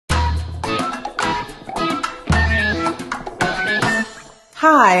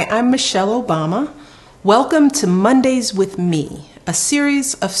Hi, I'm Michelle Obama. Welcome to Mondays with Me, a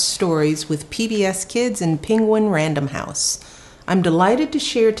series of stories with PBS Kids and Penguin Random House. I'm delighted to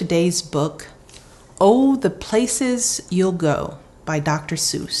share today's book, Oh, the Places You'll Go by Dr.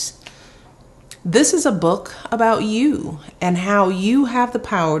 Seuss. This is a book about you and how you have the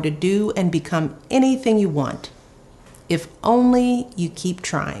power to do and become anything you want, if only you keep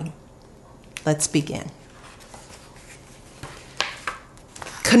trying. Let's begin.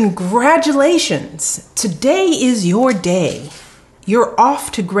 Congratulations! Today is your day. You're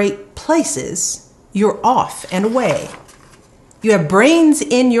off to great places. You're off and away. You have brains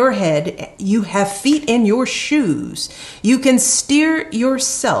in your head. You have feet in your shoes. You can steer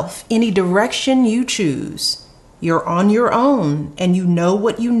yourself any direction you choose. You're on your own and you know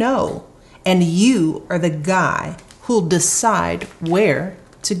what you know. And you are the guy who'll decide where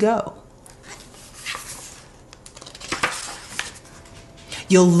to go.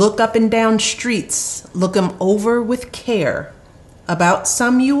 You'll look up and down streets, look 'em over with care. About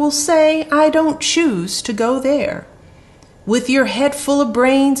some you will say, I don't choose to go there. With your head full of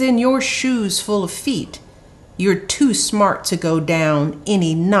brains and your shoes full of feet, you're too smart to go down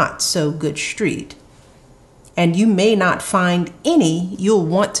any not so good street. And you may not find any you'll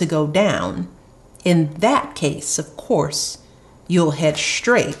want to go down. In that case, of course, you'll head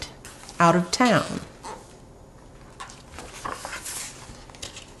straight out of town.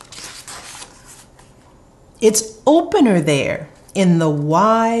 It's opener there in the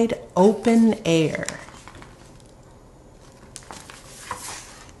wide open air.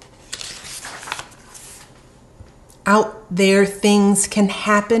 Out there things can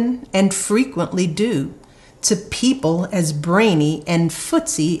happen and frequently do to people as brainy and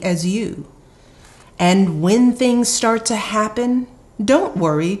footsy as you. And when things start to happen, don't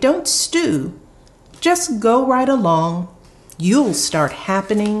worry, don't stew. Just go right along. You'll start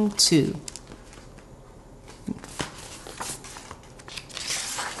happening too.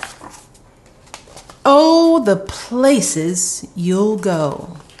 Oh, the places you'll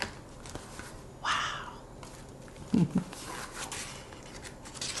go. Wow.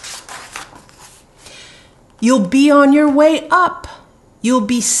 You'll be on your way up. You'll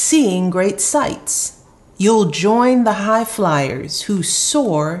be seeing great sights. You'll join the high flyers who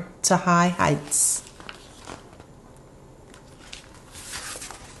soar to high heights.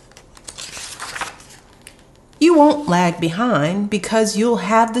 You won't lag behind because you'll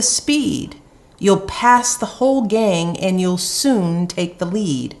have the speed. You'll pass the whole gang and you'll soon take the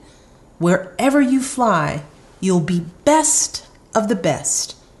lead. Wherever you fly, you'll be best of the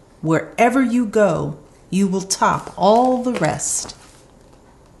best. Wherever you go, you will top all the rest.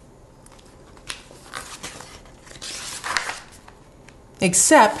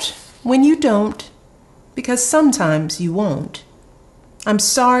 Except when you don't, because sometimes you won't. I'm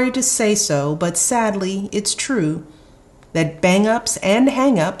sorry to say so, but sadly it's true that bang-ups and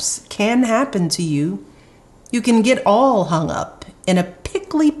hang-ups can happen to you. You can get all hung up in a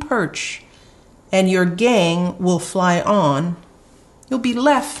pickly perch, and your gang will fly on. You'll be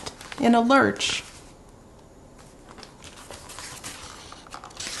left in a lurch.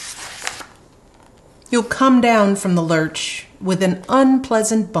 You'll come down from the lurch with an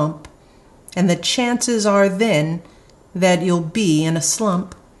unpleasant bump, and the chances are then that you'll be in a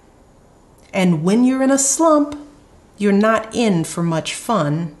slump. And when you're in a slump, you're not in for much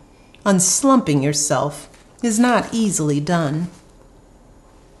fun. Unslumping yourself is not easily done.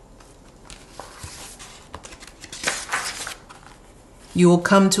 You will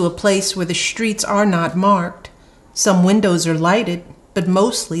come to a place where the streets are not marked. Some windows are lighted, but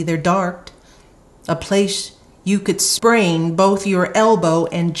mostly they're dark. A place you could sprain both your elbow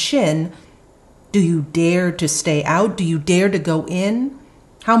and chin. Do you dare to stay out? Do you dare to go in?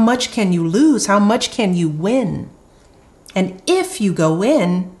 How much can you lose? How much can you win? And if you go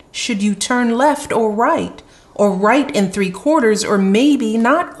in, should you turn left or right and 3/4, or maybe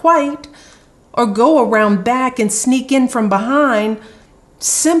not quite, or go around back and sneak in from behind?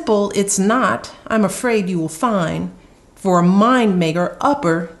 Simple it's not, I'm afraid you will find, for a mind maker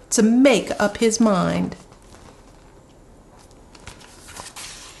upper to make up his mind.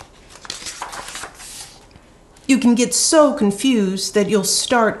 You can get so confused that you'll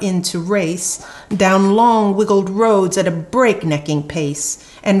start in to race down long wiggled roads at a breaknecking pace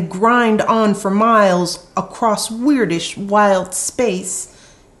and grind on for miles across weirdish wild space,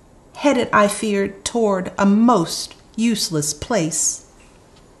 headed, I feared, toward a most useless place.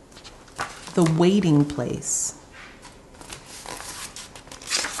 The waiting place.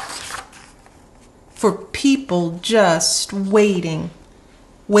 For people just waiting.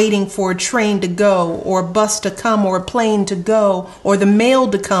 waiting for a train to go, or a bus to come, or a plane to go, or the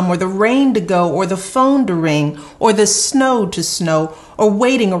mail to come, or the rain to go, or the phone to ring, or the snow to snow, or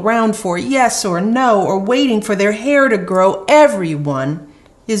waiting around for a yes or a no, or waiting for their hair to grow. Everyone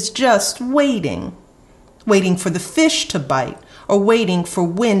is just waiting. Waiting for the fish to bite, or waiting for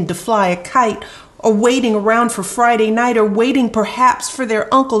wind to fly a kite, or waiting around for Friday night, or waiting perhaps for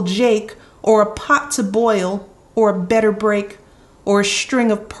their Uncle Jake, or a pot to boil, or a better break, or a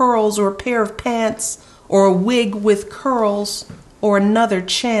string of pearls, or a pair of pants, or a wig with curls, or another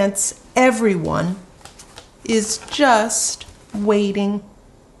chance. Everyone is just waiting.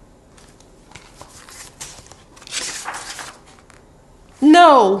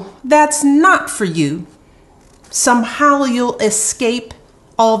 No, that's not for you. Somehow you'll escape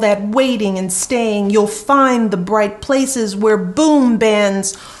all that waiting and staying. You'll find the bright places where boom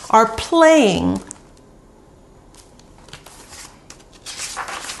bands are playing.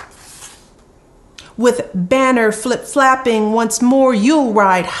 With banner flip-flapping once more, you'll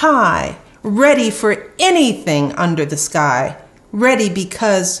ride high, ready for anything under the sky, ready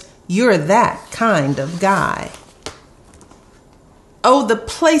because you're that kind of guy. Oh, the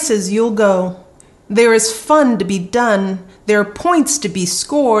places you'll go. There is fun to be done, there are points to be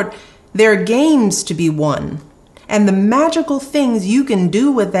scored, there are games to be won. And the magical things you can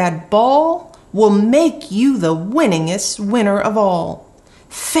do with that ball will make you the winningest winner of all.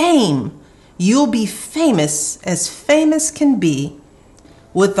 Fame! You'll be famous as famous can be,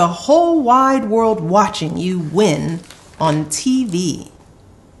 with the whole wide world watching you win on TV.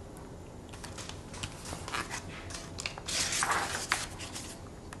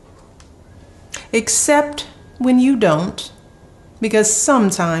 Except when you don't, because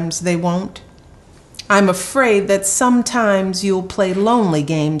sometimes they won't. I'm afraid that sometimes you'll play lonely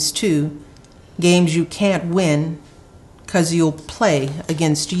games too, games you can't win, 'cause you'll play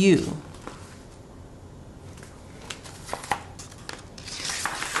against you.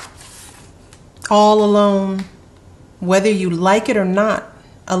 All alone, whether you like it or not,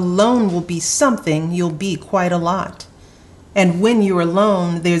 alone will be something you'll be quite a lot. And when you're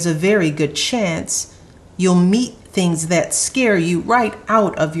alone, there's a very good chance you'll meet things that scare you right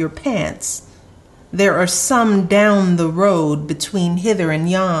out of your pants. There are some down the road between hither and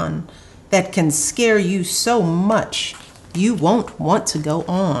yon that can scare you so much you won't want to go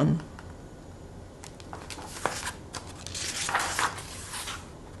on.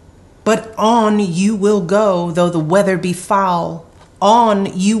 But on you will go, though the weather be foul. On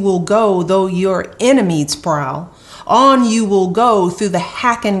you will go, though your enemies prowl. On you will go through the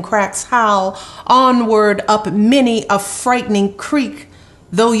hack and cracks howl. Onward up many a frightening creek,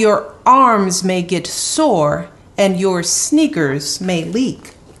 though your arms may get sore and your sneakers may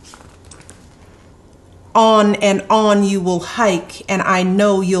leak. On and on you will hike, and I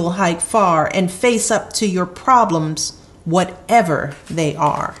know you'll hike far and face up to your problems, whatever they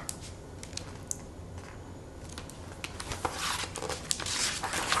are.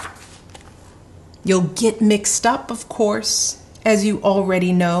 You'll get mixed up, of course, as you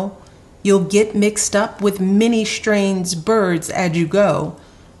already know. You'll get mixed up with many strange birds as you go.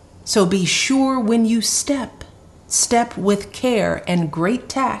 So be sure when you step with care and great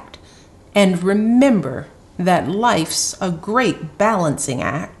tact, and remember that life's a great balancing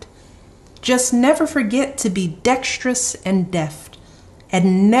act. Just never forget to be dexterous and deft,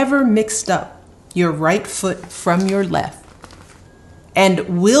 and never mixed up your right foot from your left.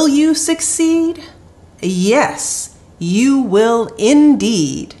 And will you succeed? Yes, you will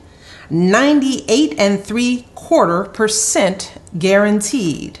indeed. 98.75%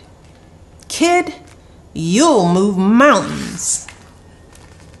 guaranteed. Kid, you'll move mountains.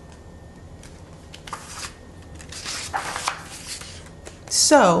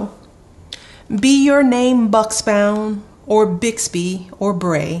 So, be your name Bucksbound, or Bixby, or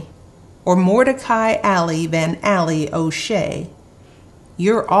Bray, or Mordecai Alley Van Alley O'Shea,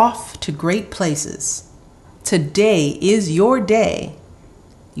 you're off to great places. Today is your day.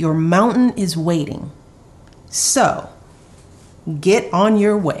 Your mountain is waiting. So, get on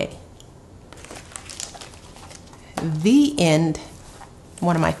your way. The end.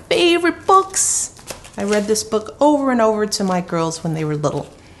 One of my favorite books. I read this book over and over to my girls when they were little.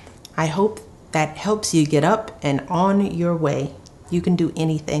 I hope that helps you get up and on your way. You can do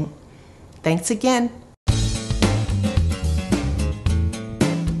anything. Thanks again.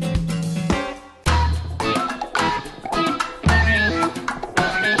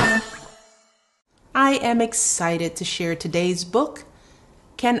 I am excited to share today's book,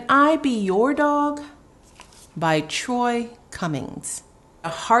 Can I Be Your Dog? By Troy Cummings. A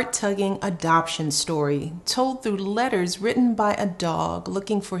heart-tugging adoption story told through letters written by a dog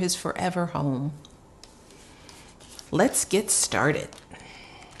looking for his forever home. Let's get started.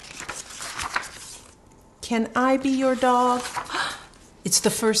 Can I be your dog? It's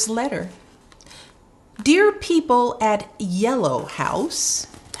the first letter. Dear people at Yellow House,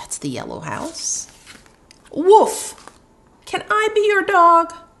 that's the Yellow House. Woof, can I be your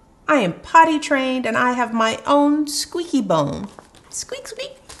dog? I am potty trained and I have my own squeaky bone. Squeak,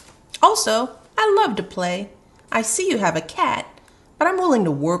 squeak. Also, I love to play. I see you have a cat, but I'm willing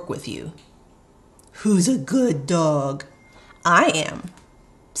to work with you. Who's a good dog? I am.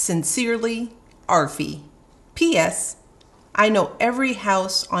 Sincerely, Arfie. P.S. I know every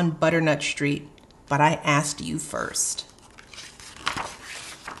house on Butternut Street, but I asked you first.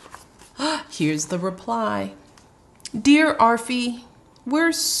 Here's the reply. Dear Arfie,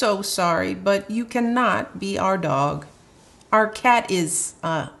 we're so sorry, but you cannot be our dog. Our cat is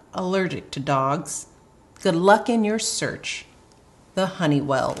allergic to dogs. Good luck in your search. The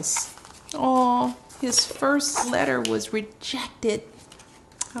Honeywells. Oh, his first letter was rejected.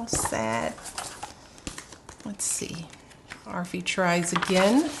 How sad. Let's see. Arfie tries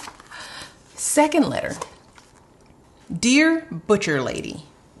again. Second letter. Dear Butcher Lady,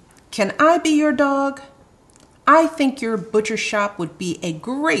 can I be your dog? I think your butcher shop would be a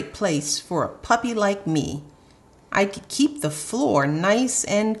great place for a puppy like me. I could keep the floor nice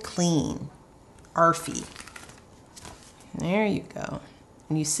and clean. Arfie. There you go.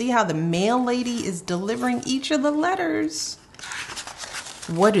 And you see how the mail lady is delivering each of the letters.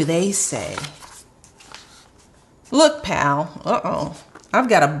 What do they say? Look, pal. Uh-oh. I've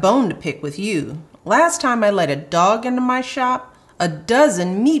got a bone to pick with you. Last time I let a dog into my shop, a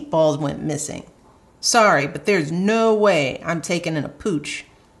dozen meatballs went missing. Sorry, but there's no way I'm taking in a pooch.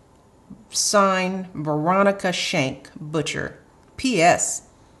 Signed, Veronica Shank, Butcher. P.S.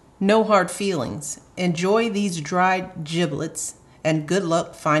 No hard feelings. Enjoy these dried giblets, and good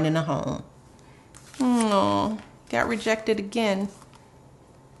luck finding a home. Oh, got rejected again.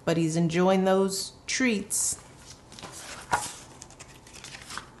 But he's enjoying those treats.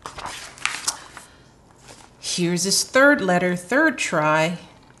 Here's his third letter, third try.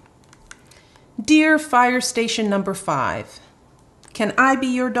 Dear Fire Station Number 5, can I be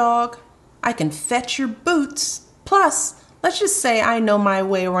your dog? I can fetch your boots. Plus, let's just say I know my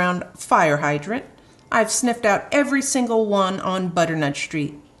way around fire hydrant. I've sniffed out every single one on Butternut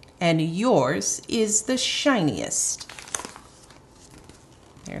Street, and yours is the shiniest.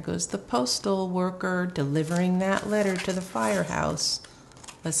 There goes the postal worker delivering that letter to the firehouse.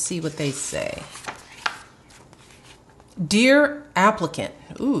 Let's see what they say. Dear applicant,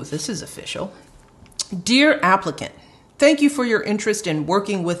 ooh, this is official. Dear applicant, thank you for your interest in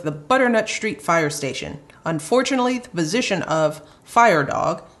working with the Butternut Street Fire Station. Unfortunately, the position of fire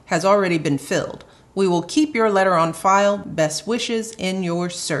dog has already been filled. We will keep your letter on file. Best wishes in your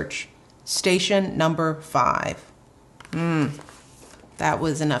search. Station number 5. That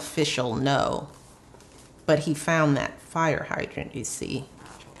was an official no. But he found that fire hydrant, you see.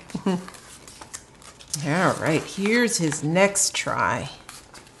 All right, here's his next try.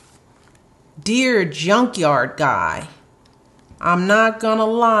 Dear junkyard guy, I'm not gonna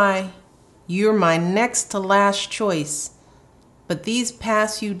lie, you're my next to last choice, but these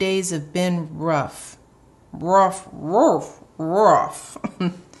past few days have been rough. Rough.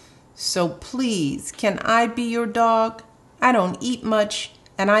 So please, can I be your dog? I don't eat much,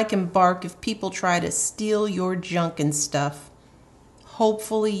 and I can bark if people try to steal your junk and stuff.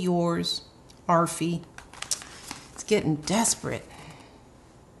 Hopefully yours, Arfie. It's getting desperate.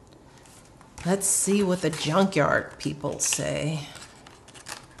 Let's see what the junkyard people say.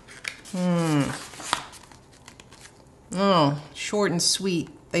 Oh, short and sweet.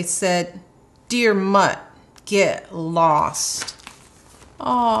 They said, Dear Mutt, get lost.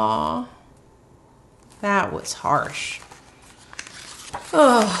 Aw, that was harsh.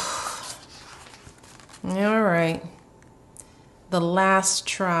 Oh, all right. The last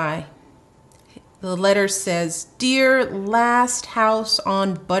try. The letter says, Dear last house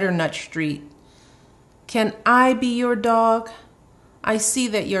on Butternut Street, can I be your dog? I see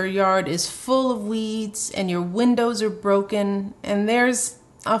that your yard is full of weeds and your windows are broken and there's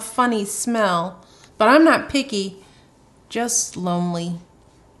a funny smell, but I'm not picky, just lonely.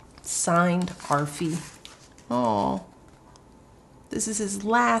 Signed, Arfie. Oh, this is his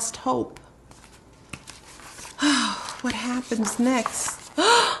last hope. What happens next?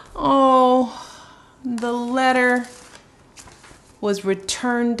 Oh, the letter was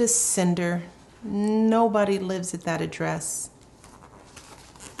returned to sender. Nobody lives at that address.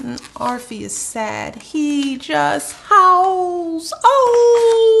 And Arfie is sad. He just howls. clothes.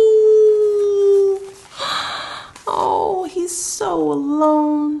 Oh! Oh, he's so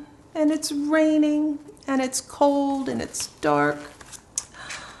alone. And it's raining, and it's cold, and it's dark.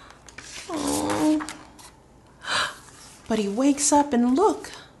 Oh. But he wakes up and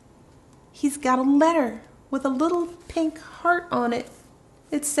look, he's got a letter with a little pink heart on it.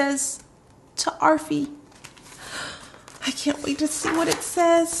 It says, to Arfie. I can't wait to see what it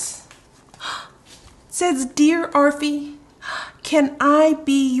says. It says, Dear Arfie, can I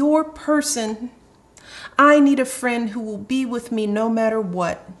be your person? I need a friend who will be with me no matter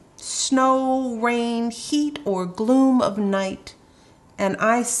what. Snow, rain, heat, or gloom of night. And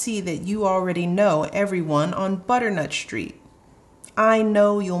I see that you already know everyone on Butternut Street. I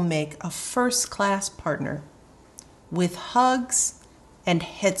know you'll make a first-class partner. With hugs and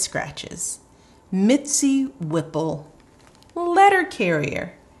head scratches. Mitzi Whipple, letter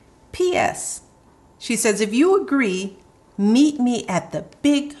carrier. P.S. She says, if you agree, meet me at the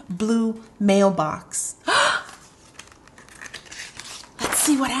big blue mailbox. Let's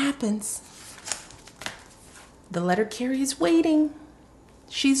see what happens. The letter carrier is waiting.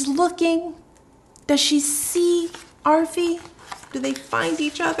 She's looking. Does she see Arfie? Do they find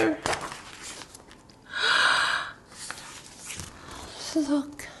each other?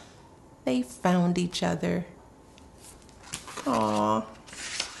 Look, they found each other. Aww.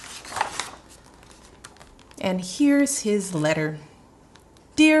 And here's his letter.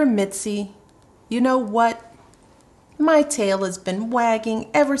 Dear Mitzi, you know what? My tail has been wagging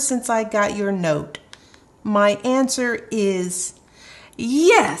ever since I got your note. My answer is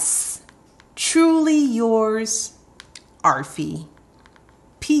yes. Truly yours, Arfie.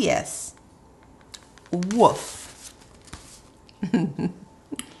 P.S. Woof.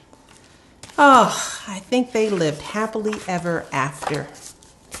 Oh, I think they lived happily ever after.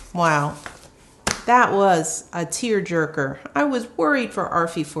 Wow. That was a tearjerker. I was worried for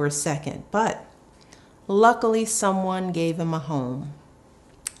Arfie for a second, but luckily someone gave him a home.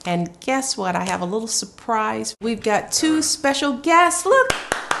 And guess what? I have a little surprise. We've got two special guests. Look!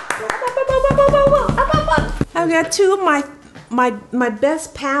 I've got two of my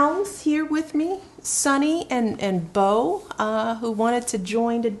best pals here with me, Sunny and Bo, who wanted to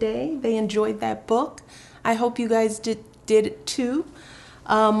join today. They enjoyed that book. I hope you guys did it too.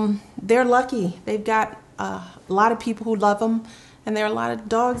 They're lucky. They've got a lot of people who love them, and there are a lot of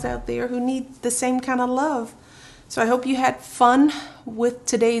dogs out there who need the same kind of love. So I hope you had fun with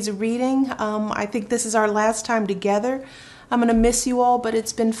today's reading. I think this is our last time together. I'm going to miss you all, but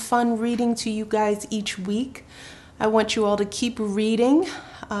it's been fun reading to you guys each week. I want you all to keep reading.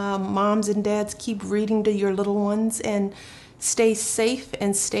 Moms and dads, keep reading to your little ones, and stay safe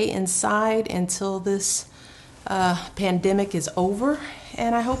and stay inside until this pandemic is over.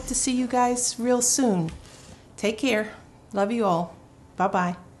 And I hope to see you guys real soon. Take care. Love you all.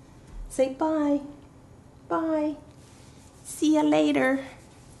 Bye-bye. Say bye. Bye. See you later.